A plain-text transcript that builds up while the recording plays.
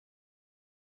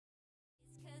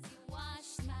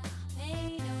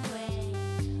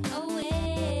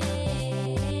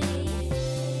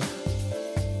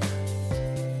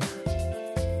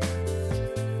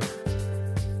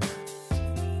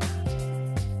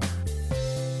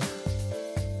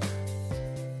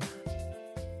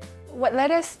What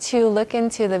led us to look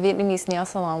into the Vietnamese nail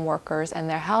salon workers and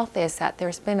their health is that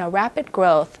there's been a rapid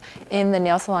growth in the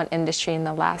nail salon industry in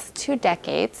the last 2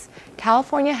 decades.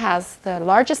 California has the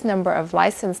largest number of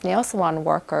licensed nail salon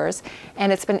workers,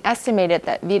 and it's been estimated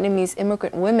that Vietnamese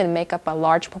immigrant women make up a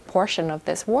large proportion of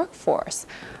this workforce.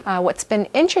 What's been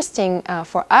interesting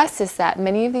for us is that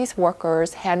many of these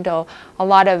workers handle a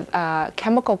lot of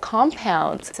chemical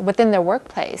compounds within their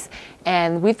workplace,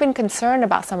 and we've been concerned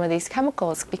about some of these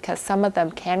chemicals because some of them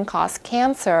can cause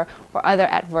cancer or other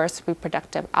adverse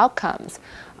reproductive outcomes.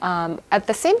 At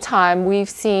the same time,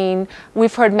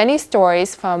 we've heard many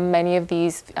stories from many of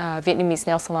these Vietnamese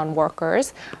nail salon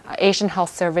workers. Asian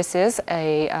Health Services,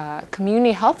 a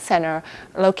community health center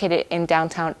located in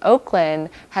downtown Oakland,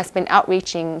 has been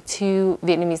outreaching to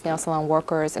Vietnamese nail salon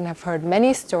workers, and have heard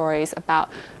many stories about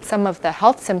some of the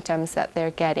health symptoms that they're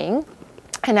getting,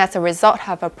 and as a result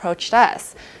have approached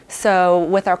us. So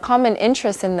with our common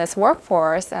interest in this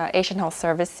workforce, Asian Health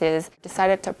Services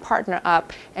decided to partner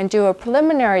up and do a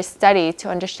preliminary study to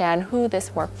understand who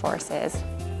this workforce is.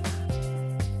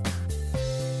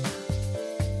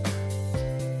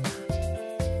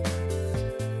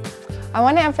 I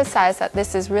want to emphasize that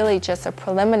this is really just a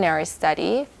preliminary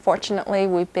study. Fortunately,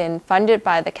 we've been funded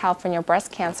by the California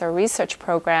Breast Cancer Research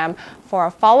Program for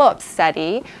a follow-up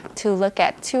study to look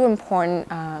at 2 important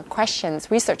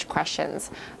research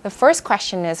questions. The first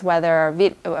question is whether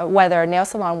nail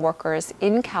salon workers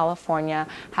in California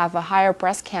have a higher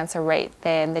breast cancer rate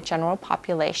than the general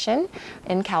population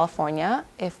in California.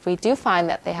 If we do find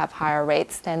that they have higher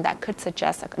rates, then that could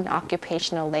suggest an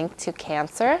occupational link to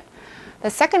cancer. The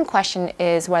second question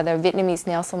is whether Vietnamese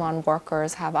nail salon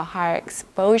workers have a higher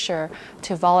exposure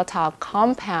to volatile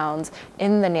compounds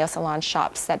in the nail salon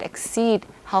shops that exceed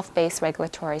health-based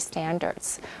regulatory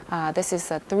standards. This is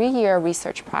a 3-year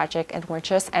research project, and we're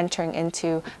just entering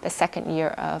into the 2nd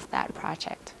year of that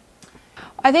project.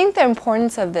 I think the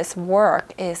importance of this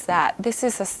work is that this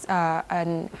is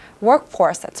a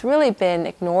workforce that's really been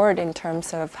ignored in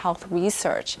terms of health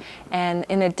research. And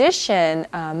in addition,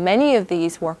 many of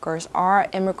these workers are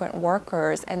immigrant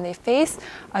workers, and they face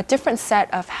a different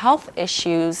set of health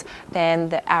issues than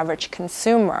the average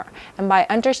consumer. And by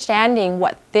understanding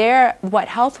what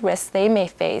health risks they may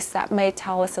face, that may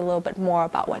tell us a little bit more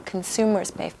about what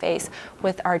consumers may face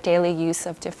with our daily use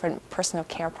of different personal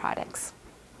care products.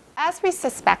 As we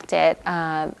suspected,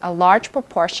 a large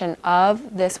proportion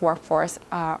of this workforce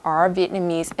are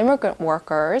Vietnamese immigrant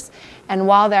workers, and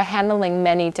while they're handling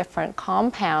many different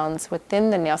compounds within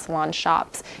the nail salon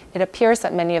shops, it appears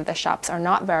that many of the shops are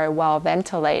not very well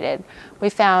ventilated.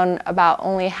 We found about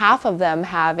only half of them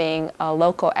having a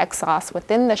local exhaust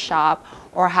within the shop,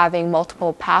 or having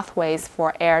multiple pathways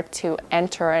for air to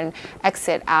enter and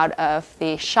exit out of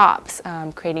the shops,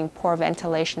 creating poor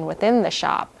ventilation within the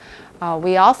shop.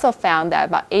 We also found that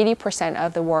about 80%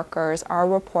 of the workers are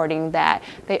reporting that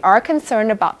they are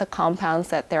concerned about the compounds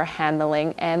that they're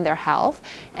handling and their health,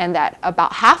 and that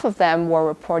about half of them were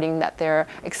reporting that they're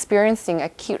experiencing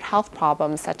acute health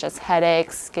problems such as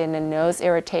headaches, skin and nose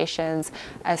irritations,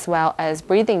 as well as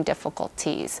breathing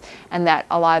difficulties, and that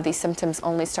a lot of these symptoms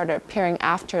only started appearing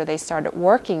after they started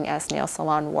working as nail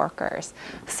salon workers.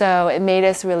 So it made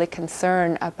us really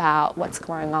concerned about what's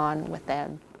going on with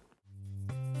them.